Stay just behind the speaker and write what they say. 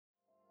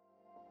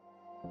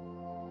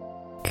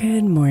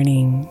Good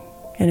morning,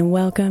 and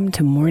welcome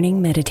to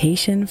Morning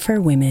Meditation for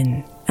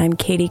Women. I'm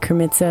Katie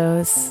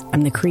Kermitzos.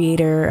 I'm the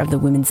creator of the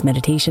Women's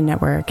Meditation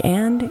Network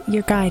and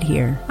your guide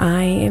here.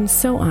 I am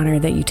so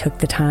honored that you took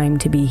the time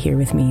to be here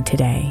with me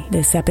today.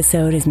 This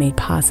episode is made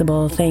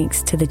possible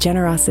thanks to the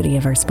generosity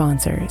of our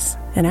sponsors.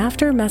 And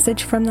after a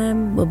message from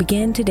them, we'll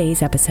begin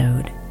today's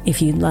episode.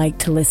 If you'd like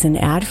to listen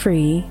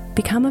ad-free,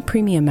 become a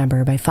premium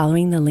member by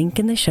following the link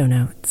in the show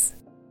notes.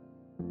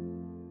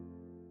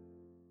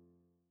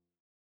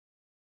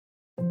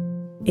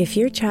 If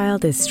your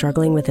child is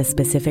struggling with a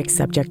specific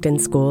subject in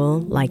school,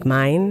 like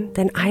mine,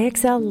 then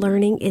IXL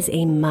Learning is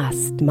a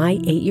must. My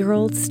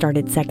 8-year-old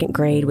started second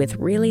grade with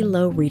really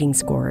low reading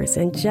scores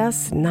and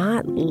just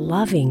not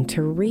loving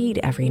to read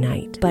every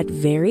night. But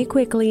very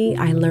quickly,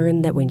 I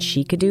learned that when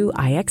she could do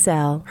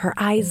IXL, her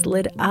eyes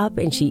lit up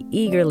and she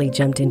eagerly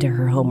jumped into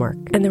her homework.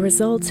 And the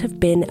results have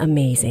been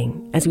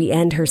amazing. As we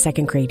end her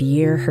second grade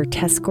year, her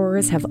test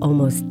scores have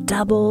almost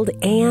doubled,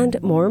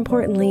 and more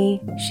importantly,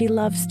 she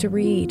loves to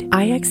read.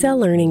 IXL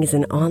Learning is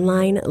an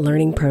online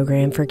learning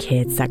program for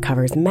kids that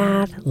covers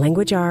math,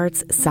 language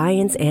arts,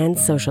 science, and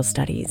social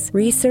studies.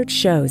 Research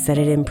shows that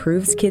it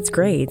improves kids'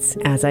 grades,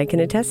 as I can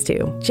attest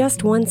to.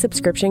 Just one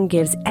subscription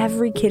gives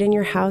every kid in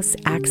your house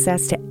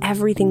access to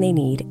everything they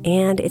need,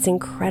 and it's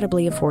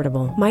incredibly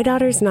affordable. My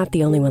daughter's not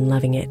the only one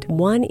loving it.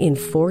 1 in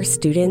 4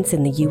 students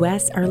in the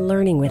U.S. are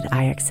learning with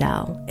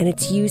IXL, and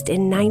it's used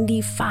in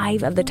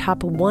 95 of the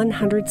top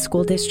 100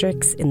 school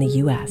districts in the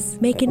U.S.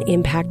 Make an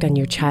impact on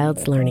your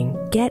child's learning.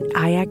 Get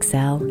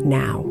IXL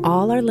now.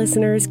 All our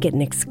listeners get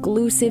an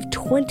exclusive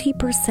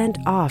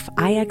 20% off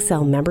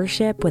IXL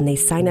membership when they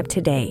sign up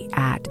today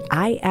at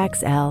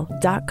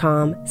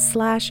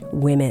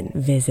IXL.com/women.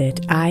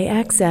 Visit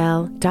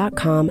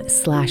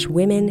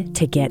IXL.com/women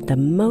to get the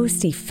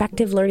most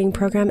effective learning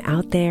program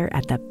out there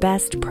at the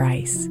best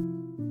price.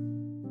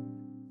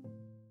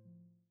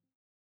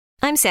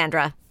 I'm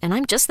Sandra, and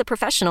I'm just the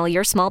professional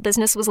your small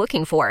business was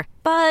looking for.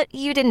 But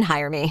you didn't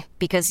hire me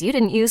because you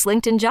didn't use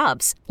LinkedIn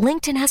Jobs.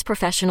 LinkedIn has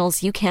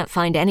professionals you can't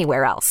find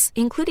anywhere else,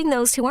 including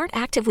those who aren't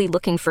actively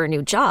looking for a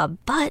new job,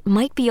 but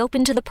might be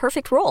open to the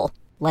perfect role,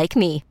 like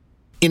me.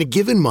 In a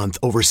given month,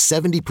 over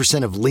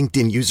 70% of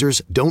LinkedIn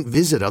users don't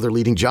visit other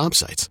leading job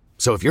sites.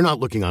 So if you're not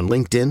looking on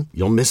LinkedIn,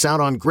 you'll miss out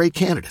on great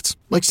candidates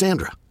like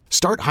Sandra.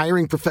 Start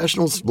hiring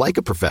professionals like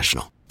a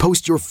professional.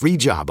 Post your free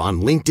job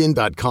on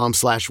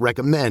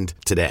linkedin.com/recommend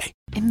today.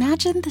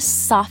 Imagine the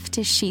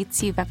softest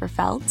sheets you've ever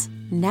felt.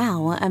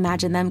 Now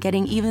imagine them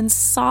getting even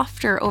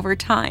softer over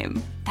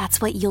time.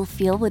 That's what you'll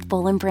feel with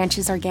Boll &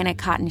 Branch's organic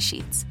cotton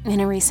sheets. In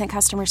a recent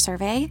customer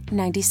survey,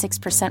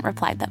 96%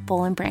 replied that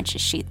Boll &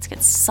 Branch's sheets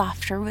get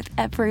softer with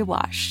every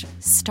wash.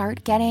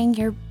 Start getting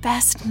your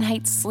best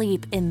night's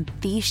sleep in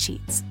these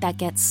sheets that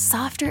get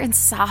softer and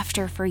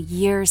softer for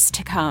years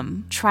to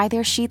come. Try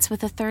their sheets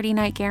with a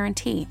 30-night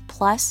guarantee,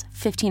 plus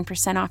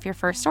 15% off your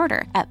first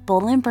order at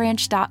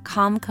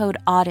bollandbranch.com code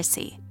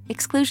Odyssey.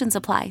 Exclusions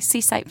apply.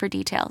 See site for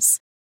details.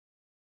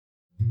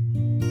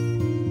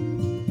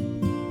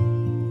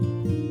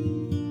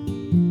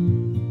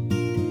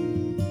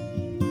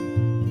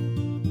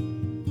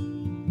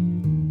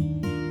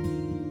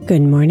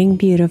 Good morning,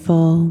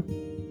 beautiful.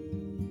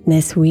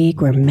 This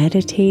week we're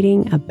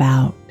meditating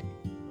about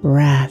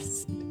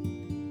rest.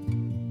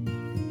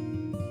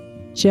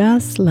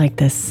 Just like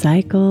the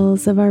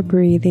cycles of our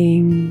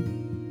breathing,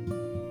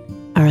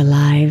 our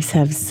lives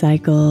have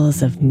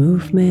cycles of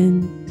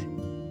movement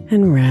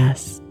and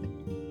rest.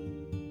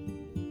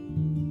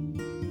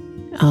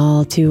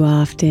 All too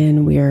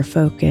often, we are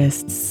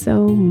focused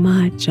so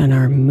much on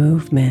our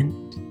movement,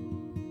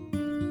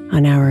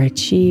 on our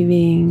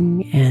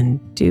achieving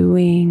and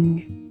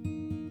doing,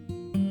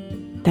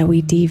 that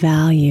we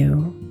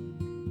devalue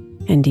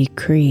and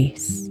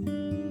decrease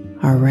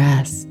our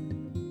rest.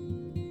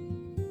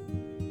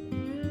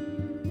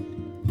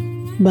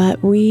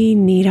 But we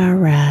need our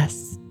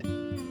rest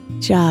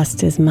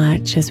just as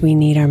much as we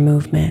need our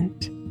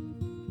movement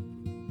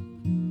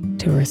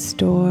to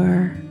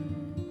restore,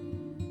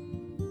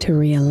 to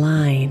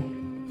realign,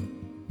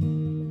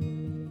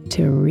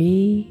 to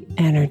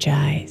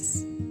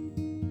re-energize.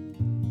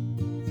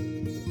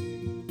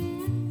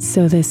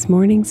 So this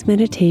morning's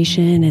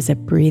meditation is a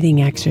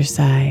breathing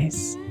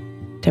exercise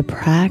to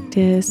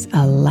practice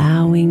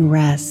allowing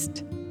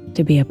rest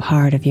to be a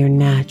part of your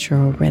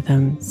natural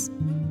rhythms,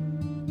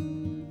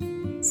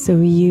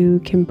 so you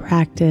can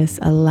practice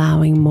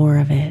allowing more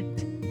of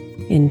it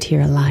into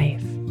your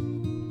life.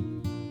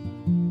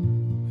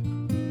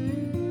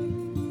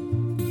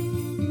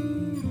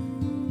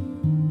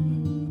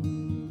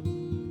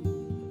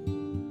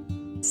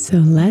 So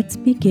let's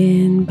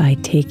begin by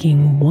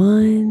taking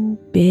one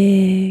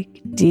big,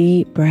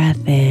 deep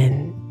breath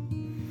in,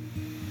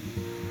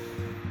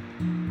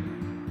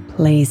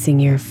 placing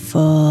your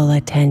full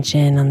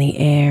attention on the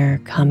air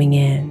coming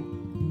in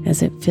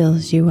as it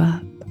fills you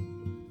up.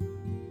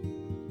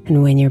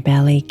 And when your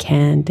belly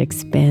can't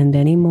expand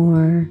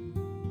anymore,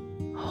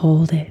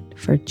 hold it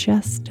for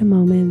just a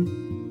moment,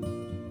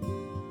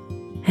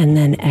 and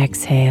then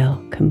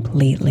exhale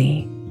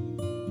completely.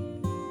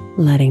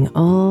 letting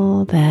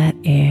all that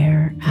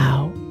air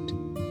out.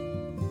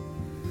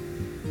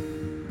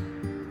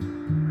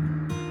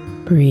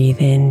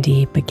 Breathe in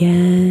deep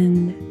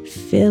again,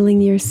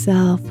 filling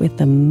yourself with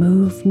the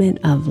movement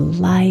of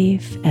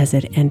life as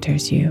it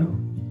enters you.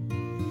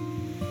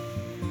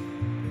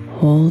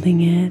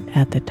 Holding it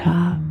at the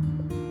top.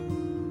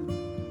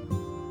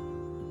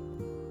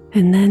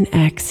 And then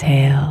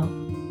exhale,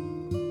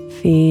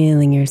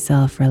 feeling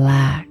yourself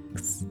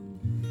relax,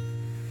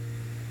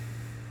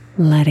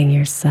 letting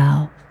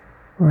yourself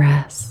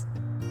rest.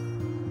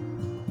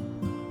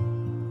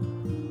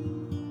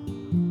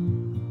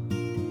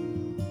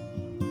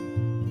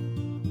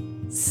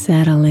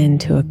 Settle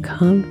into a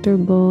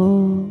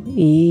comfortable,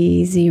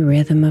 easy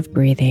rhythm of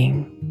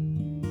breathing.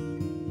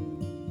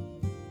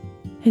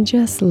 And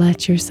just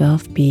let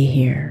yourself be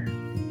here.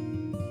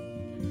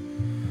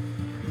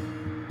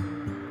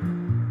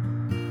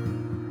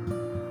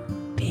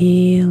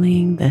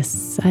 Feeling the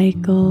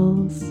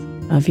cycles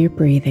of your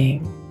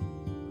breathing.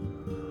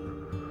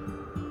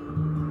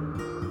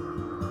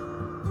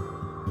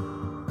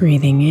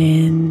 Breathing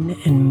in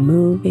and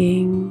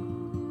moving.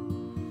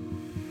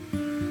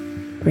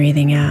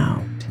 Breathing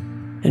out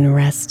and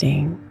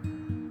resting.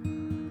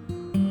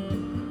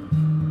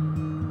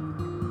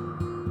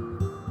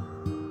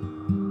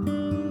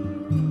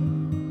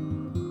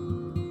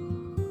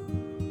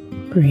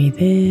 Breathe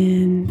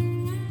in.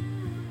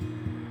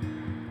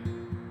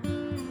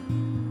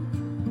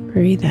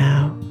 Breathe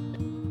out.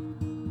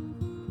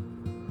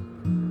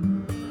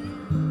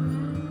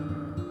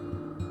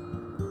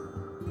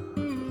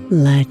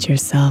 Let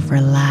yourself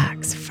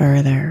relax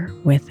further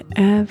with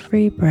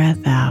every breath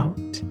out.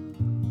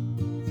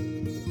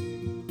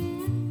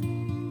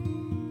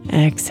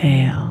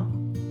 Exhale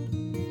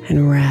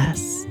and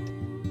rest.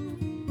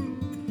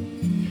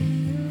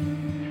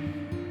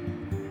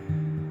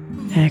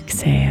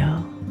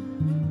 Exhale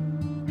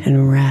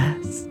and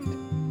rest.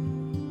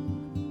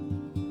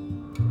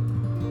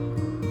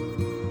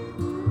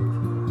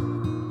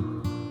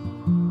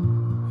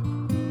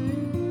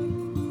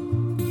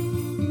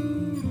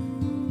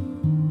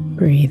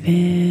 Breathe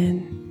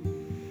in,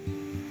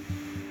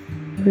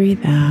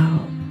 breathe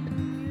out.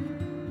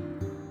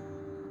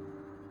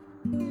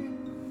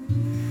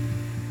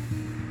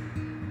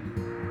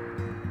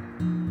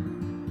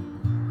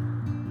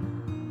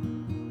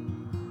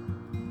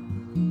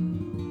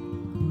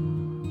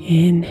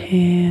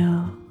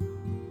 Inhale,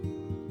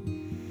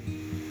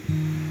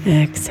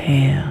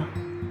 exhale,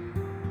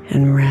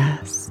 and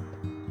rest.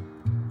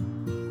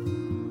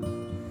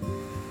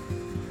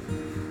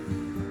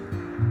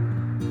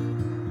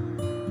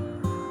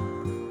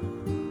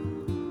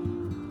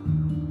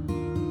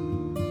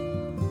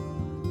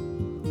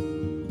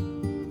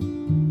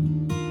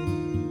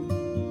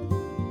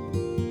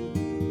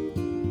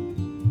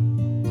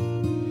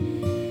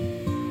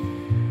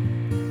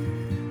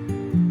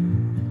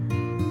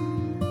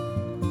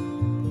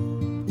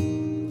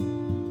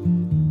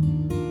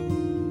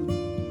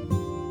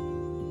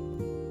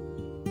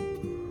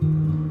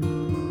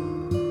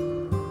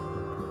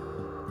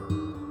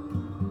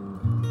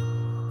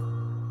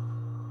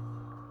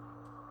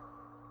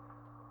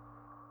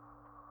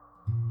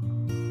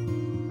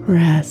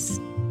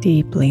 Rest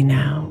deeply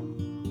now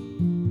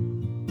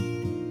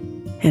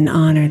and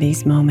honor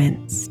these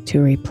moments to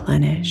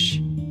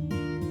replenish.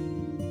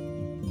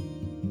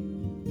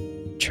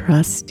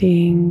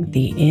 Trusting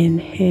the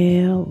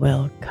inhale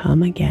will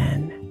come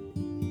again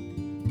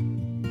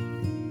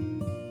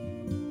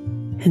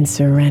and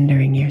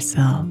surrendering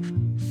yourself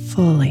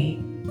fully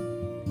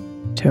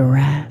to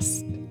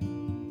rest.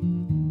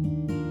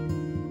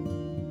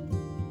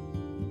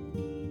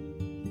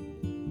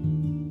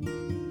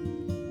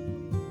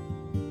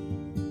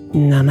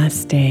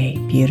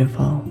 Namaste,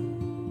 beautiful.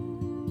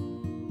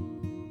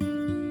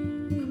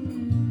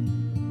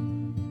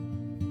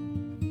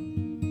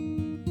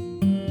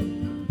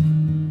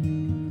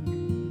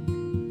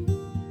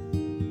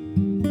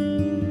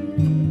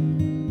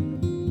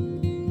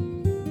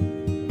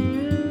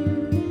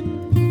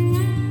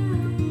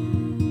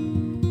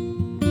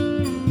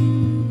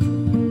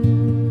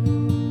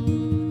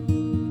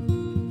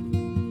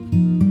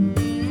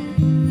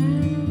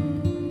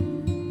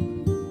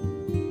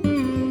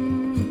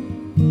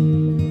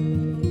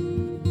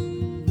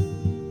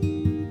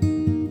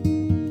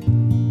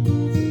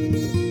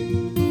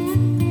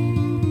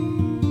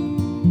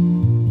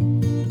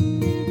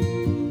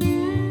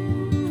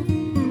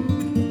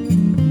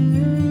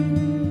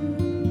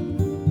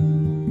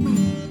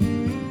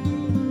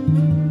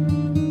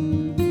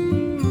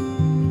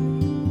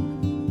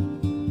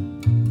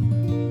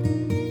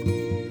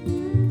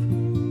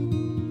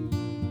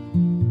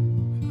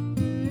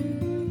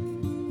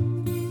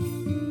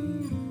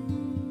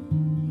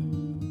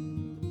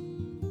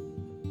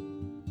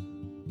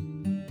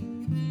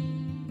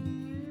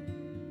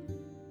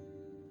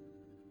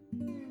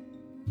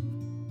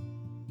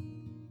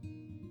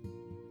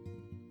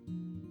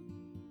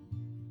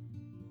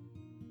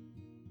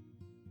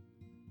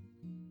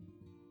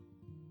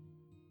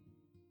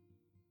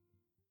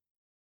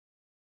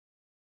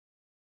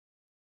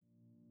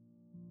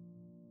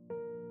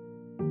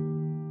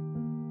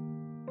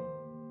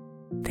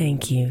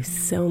 Thank you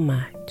so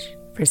much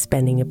for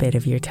spending a bit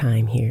of your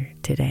time here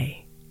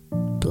today.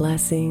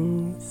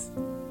 Blessings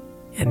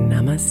and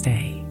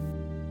namaste.